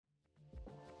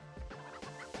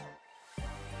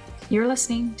You're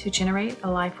listening to Generate a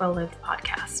Life Well Lived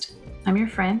podcast. I'm your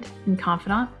friend and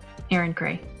confidant, Erin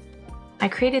Gray. I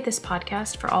created this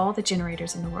podcast for all the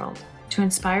generators in the world to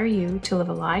inspire you to live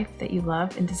a life that you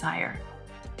love and desire,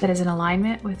 that is in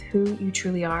alignment with who you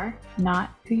truly are,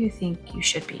 not who you think you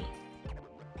should be.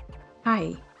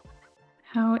 Hi,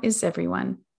 how is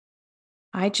everyone?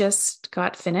 I just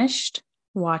got finished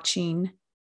watching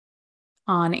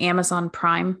on Amazon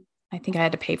Prime. I think I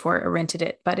had to pay for it or rented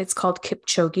it, but it's called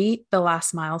Kipchoge, The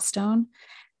Last Milestone.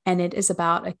 And it is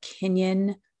about a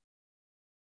Kenyan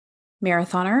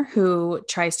marathoner who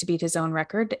tries to beat his own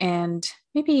record. And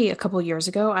maybe a couple of years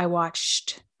ago, I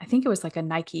watched, I think it was like a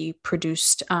Nike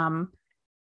produced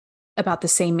about the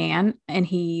same man, and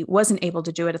he wasn't able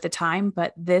to do it at the time.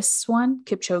 But this one,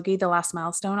 Kipchoge, The Last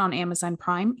Milestone on Amazon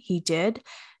Prime, he did.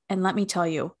 And let me tell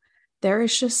you, there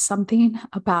is just something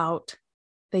about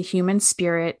the human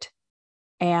spirit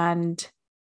and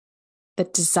the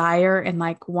desire. And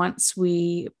like, once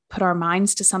we put our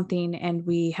minds to something and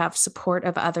we have support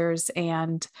of others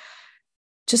and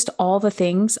just all the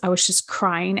things, I was just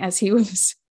crying as he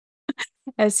was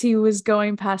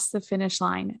going past the finish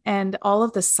line, and all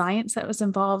of the science that was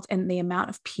involved and the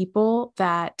amount of people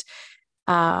that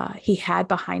he had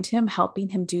behind him helping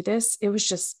him do this. It was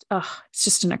just, it's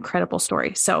just an incredible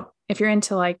story. So if you're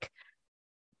into, like,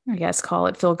 I guess call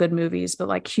it feel good movies, but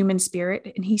like human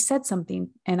spirit. And he said something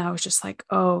and I was just like,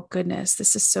 oh goodness,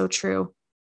 this is so true.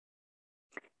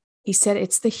 He said,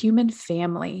 it's the human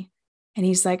family. And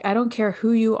he's like, I don't care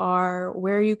who you are,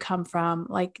 where you come from,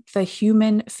 like the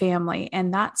human family.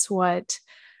 And that's what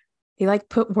he like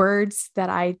put words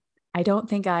that I don't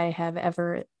think I have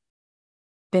ever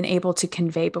been able to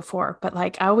convey before. But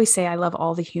like, I always say I love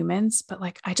all the humans, but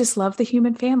like, I just love the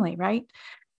human family. Right.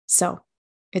 So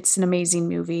it's an amazing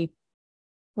movie.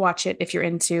 Watch it if you're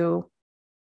into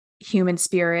human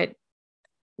spirit,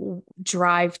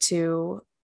 drive to,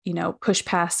 push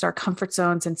past our comfort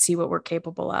zones and see what we're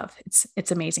capable of.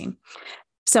 It's amazing.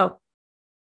 So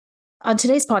on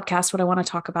today's podcast, what I want to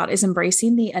talk about is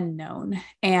embracing the unknown.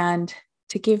 And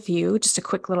to give you just a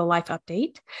quick little life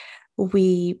update,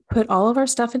 we put all of our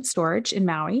stuff in storage in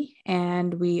Maui,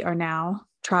 and we are now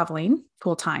traveling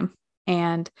full time.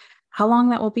 And how long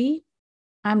that will be,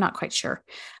 I'm not quite sure.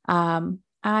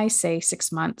 I say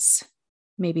 6 months,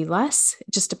 maybe less.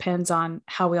 It just depends on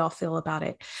how we all feel about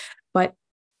it. But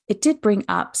it did bring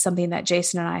up something that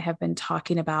Jason and I have been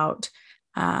talking about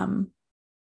I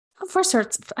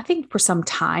think for some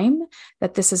time,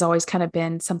 that this has always kind of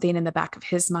been something in the back of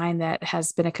his mind that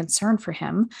has been a concern for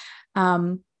him.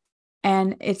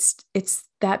 And it's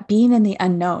that being in the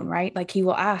unknown, right? Like he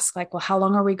will ask, like, well, how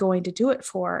long are we going to do it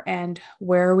for? And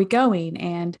where are we going?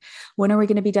 And when are we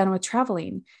going to be done with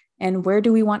traveling? And where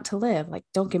do we want to live? Like,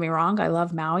 don't get me wrong, I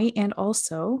love Maui. And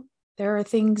also there are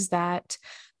things that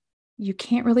you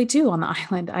can't really do on the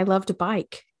island. I love to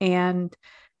bike, and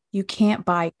you can't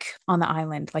bike on the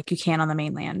island like you can on the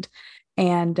mainland.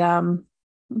 And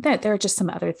that there are just some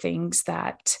other things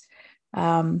that,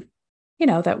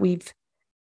 that we've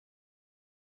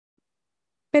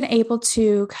been able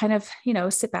to kind of,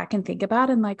 sit back and think about,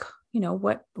 and like,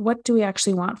 what do we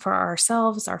actually want for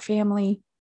ourselves, our family?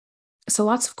 So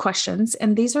lots of questions.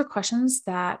 And these are questions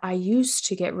that I used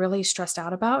to get really stressed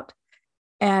out about.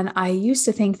 And I used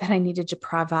to think that I needed to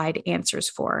provide answers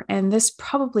for. And this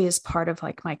probably is part of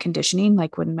like my conditioning,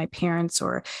 like when my parents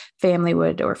or family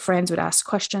or friends would ask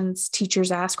questions,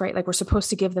 teachers ask, right? Like we're supposed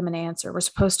to give them an answer. We're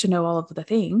supposed to know all of the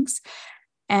things.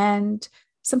 And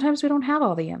sometimes we don't have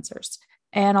all the answers.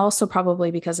 And also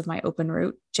probably because of my open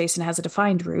route. Jason has a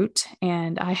defined route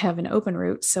and I have an open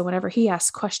route. So whenever he asks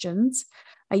questions,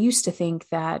 I used to think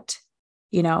that,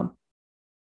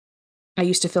 I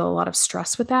used to feel a lot of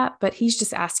stress with that, but he's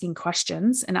just asking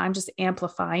questions and I'm just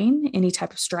amplifying any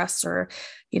type of stress or,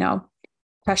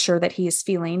 pressure that he is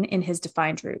feeling in his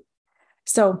defined route.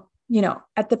 So,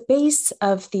 at the base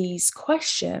of these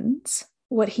questions,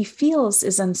 what he feels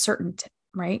is uncertainty,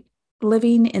 right?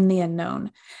 Living in the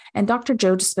unknown. And Dr.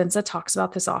 Joe Dispenza talks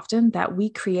about this often, that we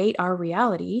create our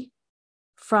reality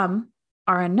from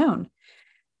our unknown.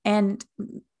 And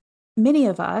many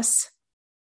of us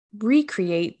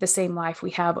recreate the same life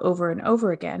we have over and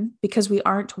over again because we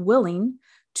aren't willing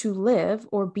to live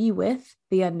or be with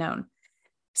the unknown.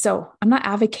 So I'm not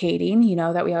advocating,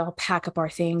 that we all pack up our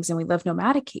things and we live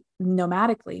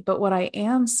nomadically. But what I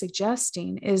am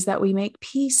suggesting is that we make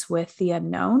peace with the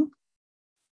unknown.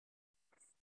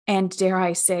 And dare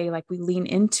I say, like we lean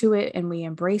into it and we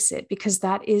embrace it, because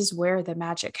that is where the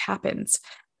magic happens.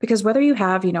 Because whether you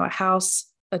have, a house,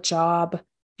 a job,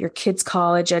 your kids'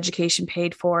 college education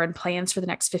paid for, and plans for the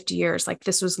next 50 years, like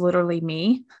this was literally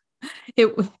me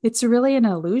It's really an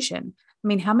illusion. I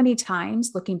mean, how many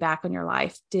times looking back on your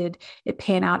life did it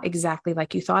pan out exactly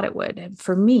like you thought it would? And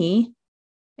for me,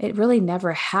 it really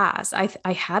never has.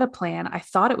 I had a plan. I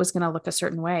thought it was going to look a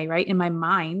certain way, right? In my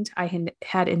mind, I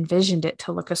had envisioned it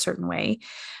to look a certain way.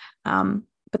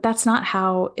 But that's not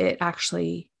how it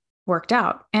actually worked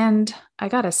out. And I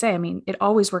got to say, I mean, it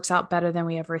always works out better than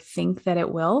we ever think that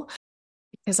it will,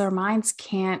 because our minds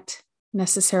can't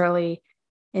necessarily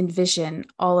envision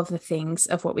all of the things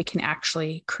of what we can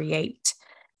actually create.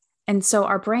 And so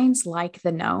our brains like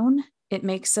the known. It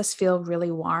makes us feel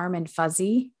really warm and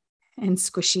fuzzy and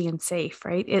squishy and safe,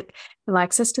 right? It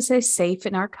likes us to stay safe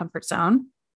in our comfort zone.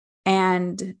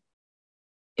 And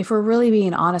if we're really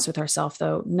being honest with ourselves,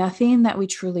 though, nothing that we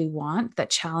truly want that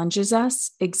challenges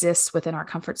us exists within our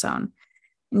comfort zone.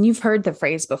 And you've heard the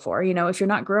phrase before, if you're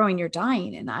not growing, you're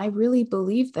dying. And I really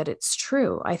believe that it's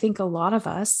true. I think a lot of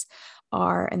us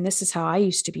are, and this is how I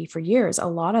used to be for years, a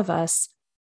lot of us,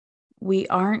 we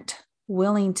aren't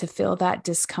willing to feel that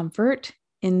discomfort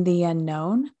in the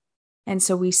unknown. And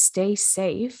so we stay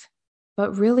safe,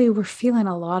 but really we're feeling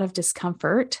a lot of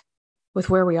discomfort with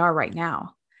where we are right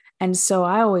now. And so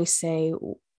I always say,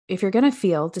 if you're going to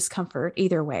feel discomfort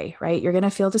either way, right? You're going to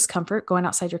feel discomfort going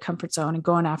outside your comfort zone and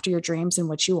going after your dreams and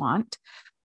what you want.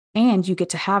 And you get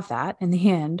to have that in the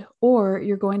end, or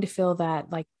you're going to feel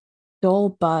that like dull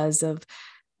buzz of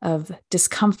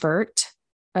discomfort,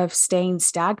 of staying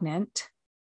stagnant.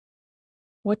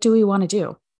 What do we want to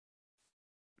do?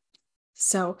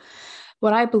 So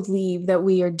what I believe that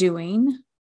we are doing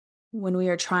when we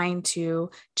are trying to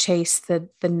chase the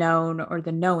known or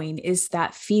the knowing is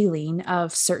that feeling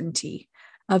of certainty,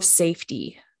 of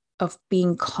safety, of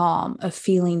being calm, of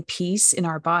feeling peace in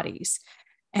our bodies.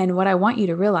 And what I want you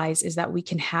to realize is that we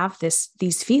can have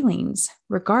these feelings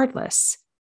regardless.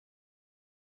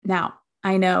 Now,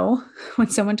 I know when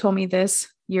someone told me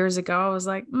this years ago, I was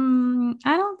like,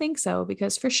 I don't think so,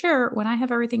 because for sure, when I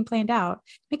have everything planned out,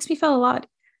 it makes me feel a lot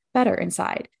better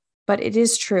inside. But it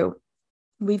is true.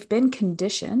 We've been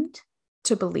conditioned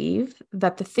to believe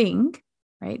that the thing,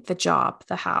 right, the job,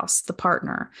 the house, the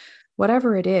partner,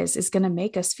 whatever it is going to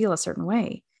make us feel a certain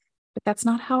way. But that's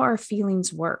not how our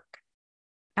feelings work.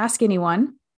 Ask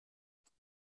anyone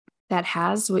that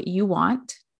has what you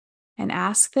want and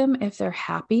ask them if they're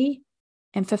happy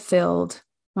and fulfilled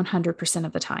 100%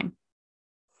 of the time.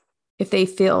 If they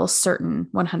feel certain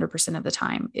 100% of the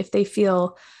time, if they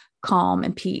feel calm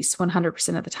and peace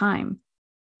 100% of the time.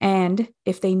 And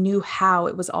if they knew how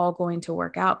it was all going to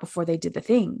work out before they did the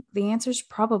thing, the answer is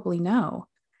probably no.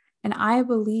 And I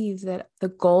believe that the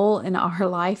goal in our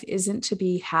life isn't to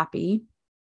be happy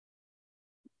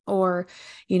or,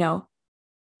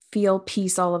 feel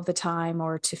peace all of the time,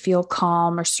 or to feel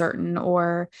calm or certain,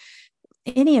 or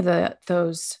any of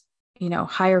those,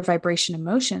 higher vibration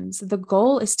emotions. The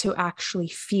goal is to actually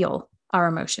feel our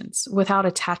emotions without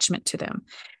attachment to them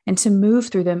and to move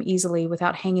through them easily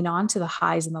without hanging on to the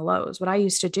highs and the lows. What I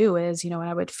used to do is, when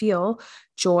I would feel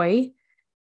joy,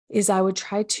 is I would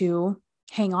try to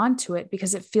hang on to it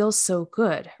because it feels so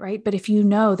good, right? But if you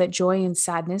know that joy and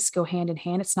sadness go hand in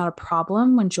hand, it's not a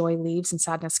problem when joy leaves and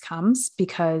sadness comes,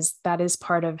 because that is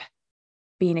part of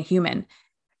being a human.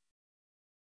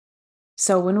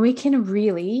 So when we can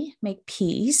really make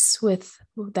peace with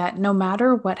that, no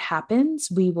matter what happens,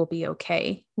 we will be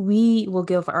okay. We will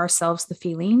give ourselves the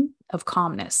feeling of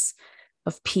calmness,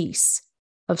 of peace,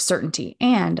 of certainty.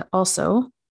 And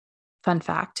also, fun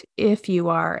fact, if you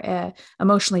are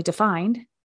emotionally defined,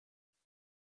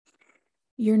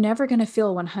 you're never going to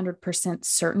feel 100%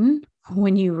 certain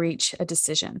when you reach a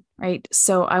decision, right?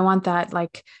 So I want that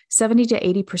like 70 to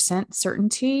 80%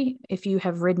 certainty. If you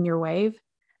have ridden your wave,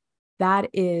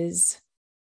 that is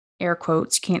air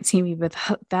quotes, you can't see me, but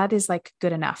that is like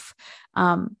good enough.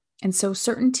 And so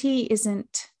certainty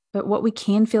isn't, but what we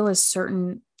can feel is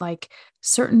certain, like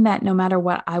certain that no matter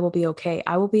what, I will be okay.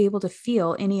 I will be able to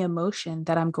feel any emotion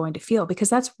that I'm going to feel, because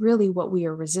that's really what we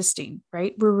are resisting,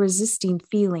 right? We're resisting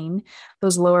feeling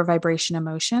those lower vibration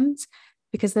emotions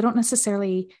because they don't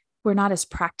necessarily, we're not as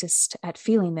practiced at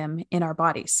feeling them in our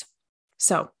bodies.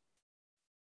 So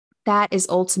that is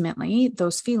ultimately,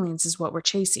 those feelings is what we're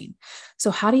chasing.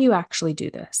 So how do you actually do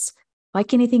this?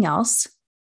 Like anything else,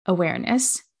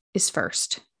 awareness is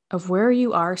first of where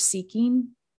you are seeking,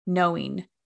 knowing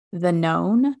the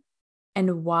known,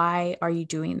 and why are you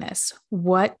doing this?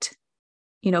 What,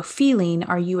 feeling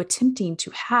are you attempting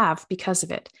to have because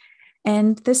of it?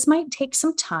 And this might take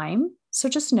some time. So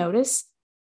just notice,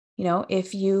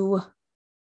 if you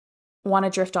want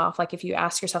to drift off, like if you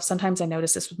ask yourself, sometimes I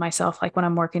notice this with myself, like when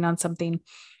I'm working on something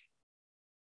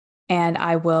and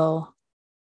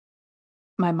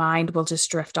my mind will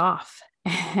just drift off,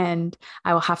 and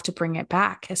I will have to bring it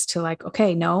back as to like,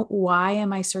 okay, no, why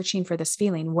am I searching for this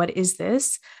feeling? What is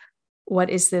this? What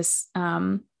is this?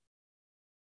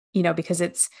 Because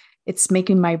it's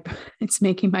making my it's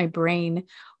making my brain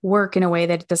work in a way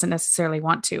that it doesn't necessarily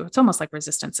want to. It's almost like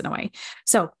resistance in a way.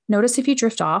 So notice if you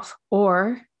drift off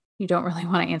or you don't really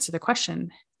want to answer the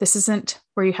question. This isn't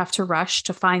where you have to rush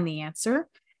to find the answer.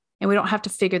 And we don't have to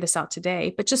figure this out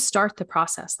today, but just start the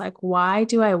process. Like, why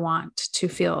do I want to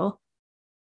feel,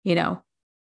 why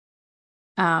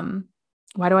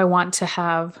do I want to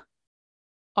have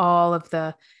all of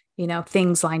the,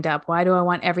 things lined up? Why do I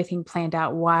want everything planned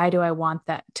out? Why do I want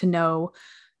that to know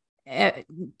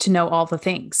all the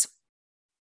things?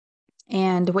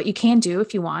 And what you can do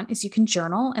if you want is you can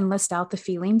journal and list out the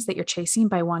feelings that you're chasing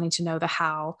by wanting to know the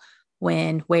how,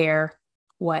 when, where,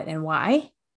 what, and why.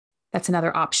 That's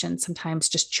another option. Sometimes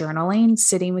just journaling,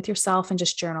 sitting with yourself and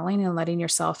just journaling and letting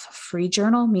yourself free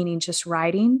journal, meaning just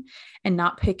writing and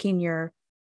not picking your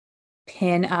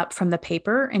pen up from the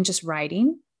paper and just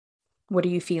writing. What are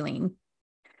you feeling?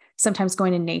 Sometimes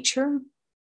going in nature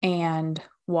and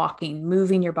walking,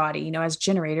 moving your body. As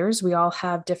generators, we all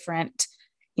have different,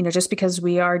 just because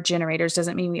we are generators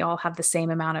doesn't mean we all have the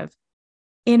same amount of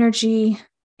energy.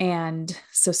 And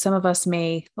so some of us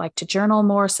may like to journal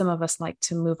more. Some of us like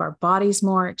to move our bodies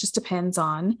more. It just depends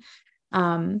on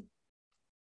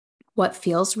what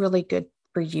feels really good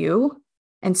for you.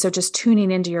 And so just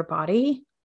tuning into your body,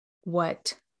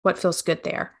 what feels good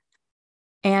there.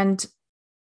 And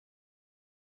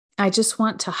I just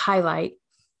want to highlight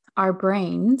our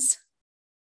brains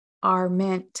are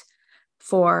meant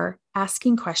for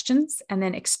asking questions and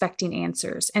then expecting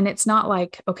answers. And it's not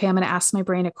like, okay, I'm going to ask my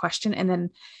brain a question and then,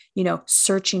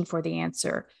 searching for the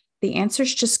answer. The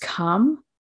answers just come,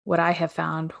 what I have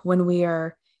found, when we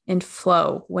are in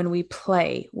flow, when we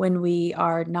play, when we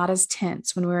are not as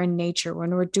tense, when we're in nature,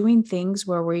 when we're doing things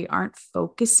where we aren't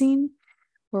focusing,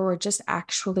 where we're just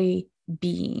actually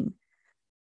being.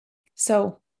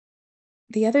 So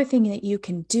the other thing that you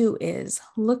can do is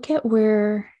look at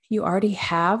where you already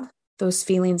have those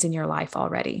feelings in your life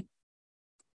already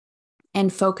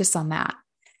and focus on that.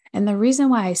 And the reason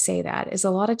why I say that is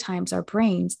a lot of times our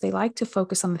brains, they like to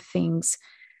focus on the things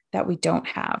that we don't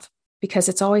have because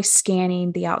it's always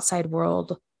scanning the outside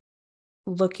world,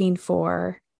 looking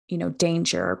for,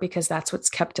 danger, because that's what's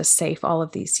kept us safe all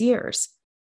of these years.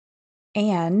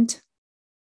 And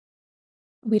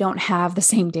we don't have the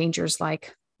same dangers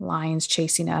like lions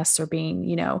chasing us or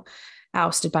being,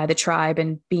 ousted by the tribe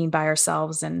and being by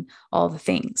ourselves and all the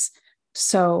things.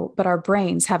 So, but our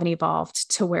brains haven't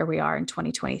evolved to where we are in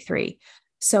 2023.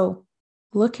 So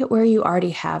look at where you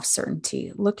already have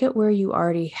certainty. Look at where you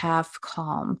already have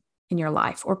calm in your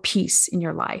life or peace in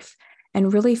your life,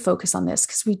 and really focus on this,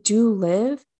 because we do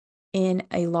live in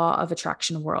a law of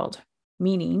attraction world,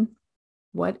 meaning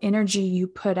what energy you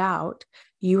put out,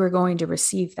 you are going to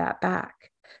receive that back.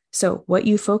 So what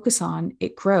you focus on,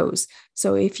 it grows.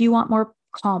 So if you want more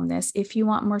calmness, if you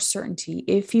want more certainty,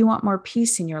 if you want more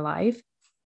peace in your life,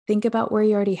 think about where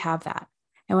you already have that.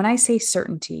 And when I say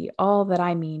certainty, all that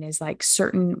I mean is like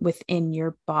certain within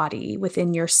your body,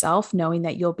 within yourself, knowing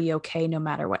that you'll be okay no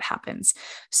matter what happens.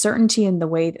 Certainty in the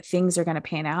way that things are going to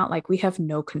pan out. Like we have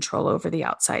no control over the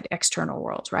outside external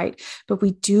world, right? But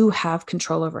we do have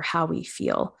control over how we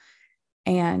feel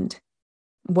and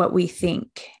what we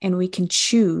think. And we can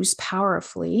choose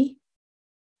powerfully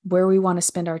where we want to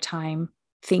spend our time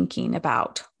thinking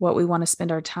about, what we want to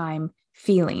spend our time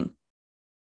feeling.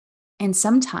 And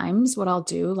sometimes what I'll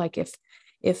do, like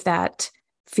if that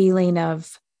feeling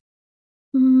of,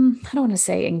 I don't want to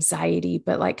say anxiety,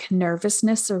 but like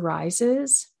nervousness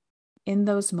arises in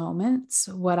those moments,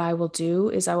 what I will do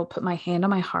is I will put my hand on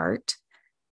my heart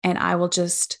and I will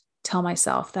just tell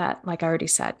myself that, like I already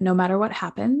said, no matter what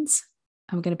happens,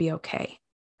 I'm going to be okay.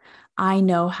 I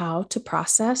know how to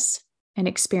process and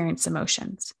experience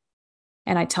emotions.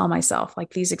 And I tell myself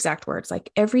like these exact words,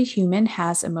 like every human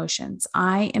has emotions.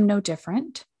 I am no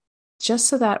different. Just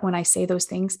so that when I say those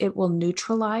things, it will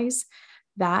neutralize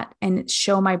that and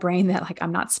show my brain that like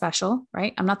I'm not special,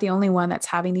 right? I'm not the only one that's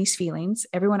having these feelings.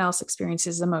 Everyone else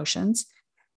experiences emotions.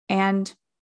 And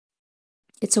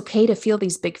it's okay to feel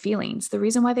these big feelings. The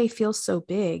reason why they feel so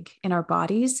big in our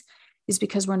bodies is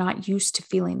because we're not used to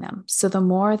feeling them. So the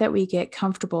more that we get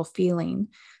comfortable feeling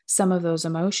some of those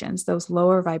emotions, those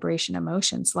lower vibration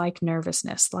emotions, like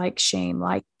nervousness, like shame,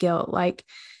 like guilt, like,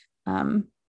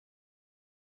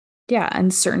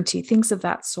 uncertainty, things of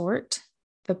that sort,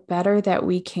 the better that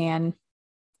we can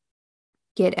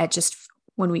get at just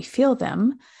when we feel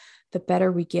them, the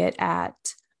better we get at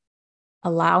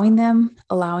allowing them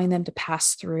to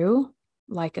pass through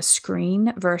like a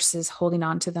screen versus holding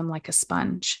on to them like a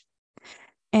sponge.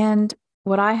 And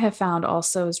what I have found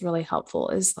also is really helpful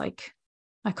is like,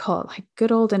 I call it like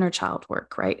good old inner child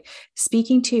work, right?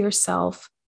 Speaking to yourself,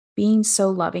 being so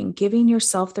loving, giving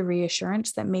yourself the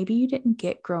reassurance that maybe you didn't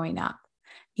get growing up.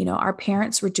 Our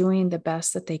parents were doing the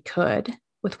best that they could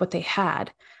with what they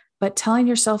had, but telling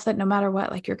yourself that no matter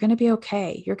what, like you're going to be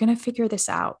okay, you're going to figure this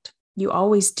out. You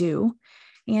always do.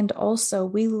 And also,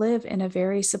 we live in a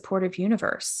very supportive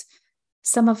universe.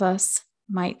 Some of us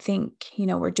might think,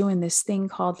 we're doing this thing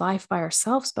called life by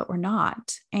ourselves, but we're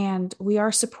not. And we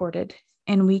are supported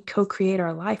and we co-create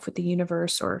our life with the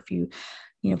universe, or if you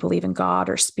believe in God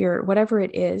or spirit, whatever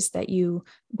it is that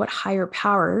what higher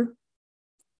power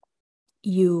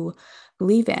you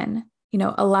believe in,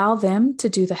 allow them to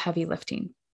do the heavy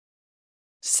lifting.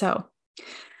 So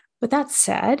with that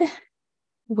said,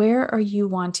 where are you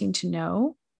wanting to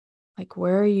know? Like,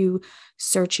 where are you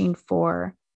searching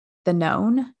for the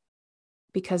known?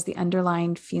 Because the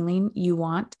underlying feeling you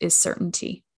want is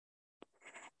certainty.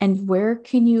 And where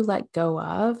can you let go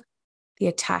of the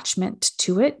attachment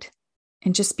to it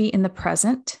and just be in the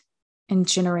present and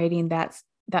generating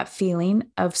that feeling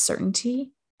of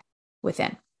certainty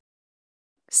within?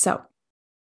 So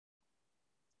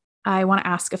I want to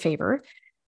ask a favor.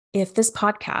 If this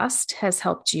podcast has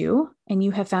helped you and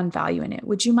you have found value in it,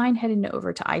 would you mind heading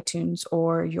over to iTunes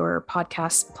or your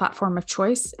podcast platform of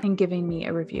choice and giving me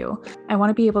a review? I want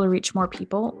to be able to reach more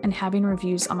people, and having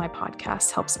reviews on my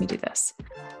podcast helps me do this.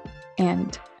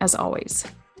 And as always,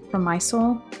 from my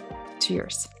soul to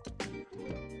yours.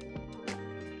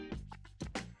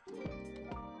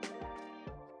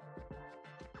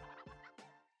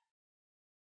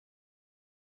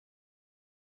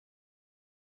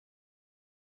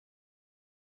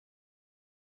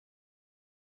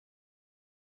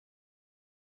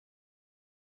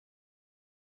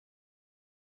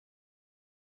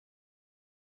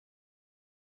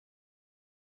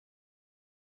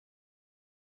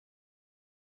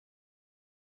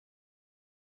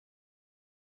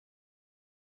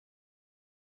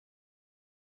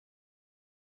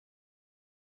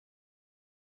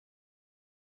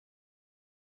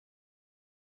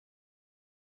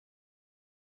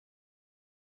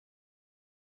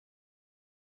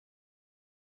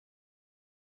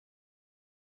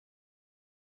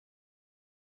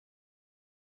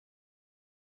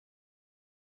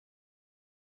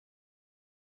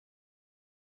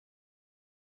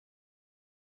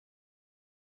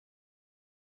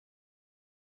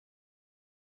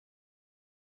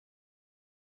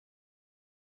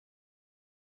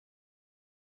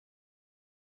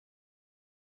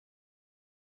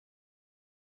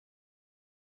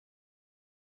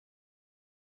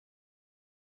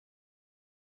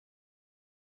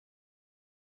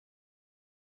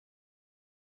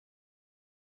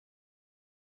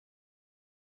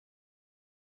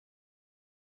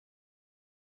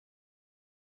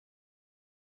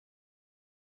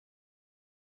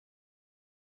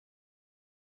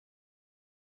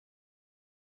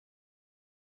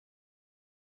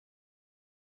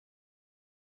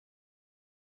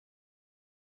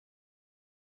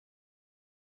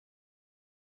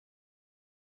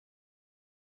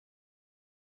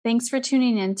 Thanks for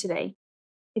tuning in today.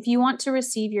 If you want to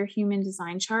receive your human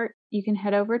design chart, you can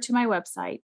head over to my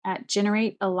website at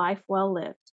Generate a Life Well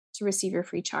Lived to receive your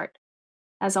free chart.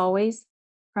 As always,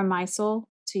 from my soul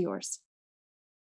to yours.